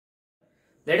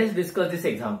Let us discuss this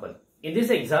example. In this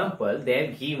example, they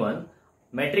have given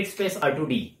metric space R to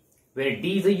D, where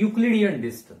D is a Euclidean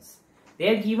distance.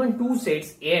 They have given two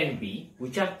sets A and B,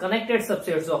 which are connected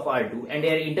subsets of R2, and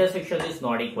their intersection is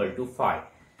not equal to phi.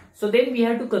 So then we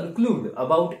have to conclude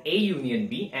about A union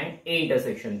B and A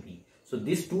intersection B. So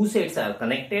these two sets are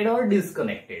connected or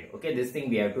disconnected. Okay, this thing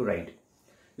we have to write.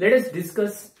 Let us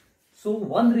discuss. So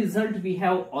one result we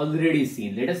have already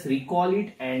seen. Let us recall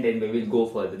it and then we will go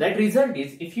further. That result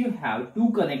is, if you have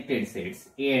two connected sets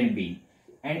A and B,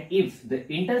 and if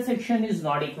the intersection is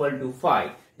not equal to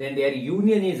phi, then their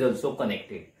union is also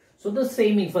connected. So the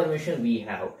same information we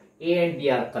have. A and B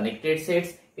are connected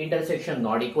sets, intersection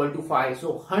not equal to phi.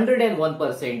 So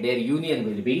 101% their union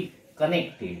will be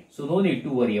connected. So no need to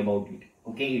worry about it.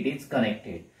 Okay, it is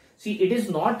connected. See, it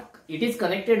is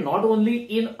connected not only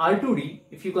in R to D.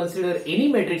 If you consider any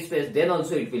metric space, then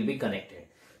also it will be connected.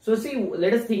 So see,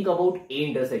 let us think about A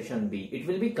intersection B. It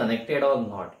will be connected or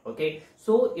not. Okay,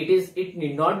 so it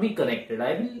need not be connected.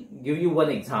 I will give you one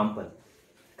example.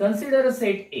 Consider a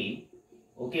set A,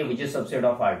 okay, which is subset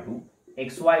of R2.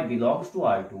 XY belongs to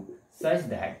R2 such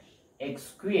that x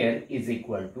square is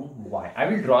equal to y. I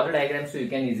will draw the diagram so you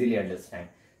can easily understand.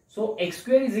 So x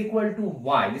square is equal to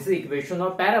y. This is the equation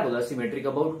of parabola symmetric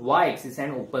about y-axis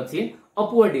and opens in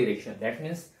upward direction. That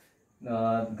means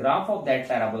the graph of that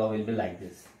parabola will be like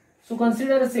this. So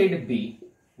consider a set B,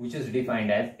 which is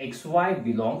defined as xy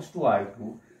belongs to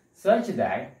R2 such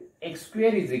that x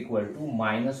square is equal to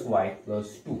minus y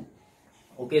plus 2.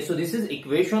 Okay, so this is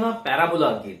equation of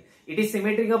parabola again. It is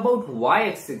symmetric about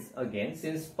y-axis again,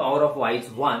 since power of y is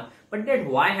 1, but that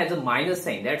y has a minus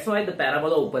sign. That's why the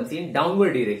parabola opens in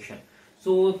downward direction.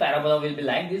 So parabola will be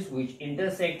like this, which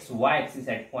intersects y-axis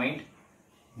at point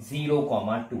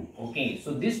 0, 2. Okay,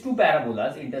 so these two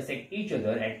parabolas intersect each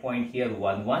other at point here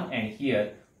 1, 1 and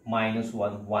here minus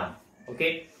 1, 1.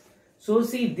 Okay, so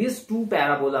see, these two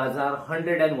parabolas are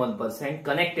 101%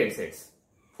 connected sets.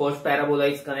 First parabola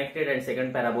is connected and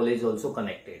second parabola is also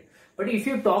connected. But if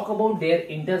you talk about their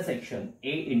intersection,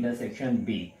 A intersection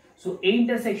B. So A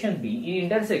intersection B, in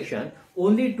intersection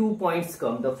only 2 points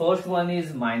come. The first one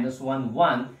is minus 1,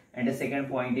 1 and the second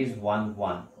point is 1,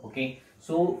 1. Okay.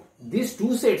 So these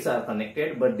two sets are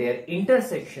connected, but their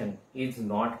intersection is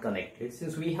not connected.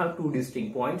 Since we have two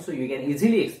distinct points, so you can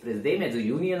easily express them as a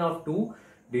union of two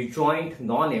disjoint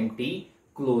non-empty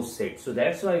closed sets. So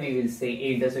that's why we will say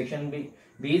A intersection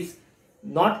B is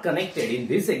not connected in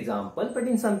this example, but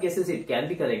in some cases it can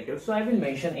be connected. So I will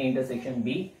mention A intersection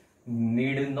B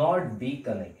need not be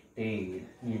connected.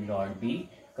 Need not be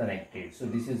connected. So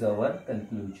this is our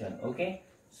conclusion. Okay.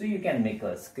 So you can make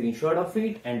a screenshot of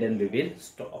it and then we will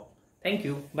stop. Thank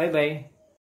you. Bye bye.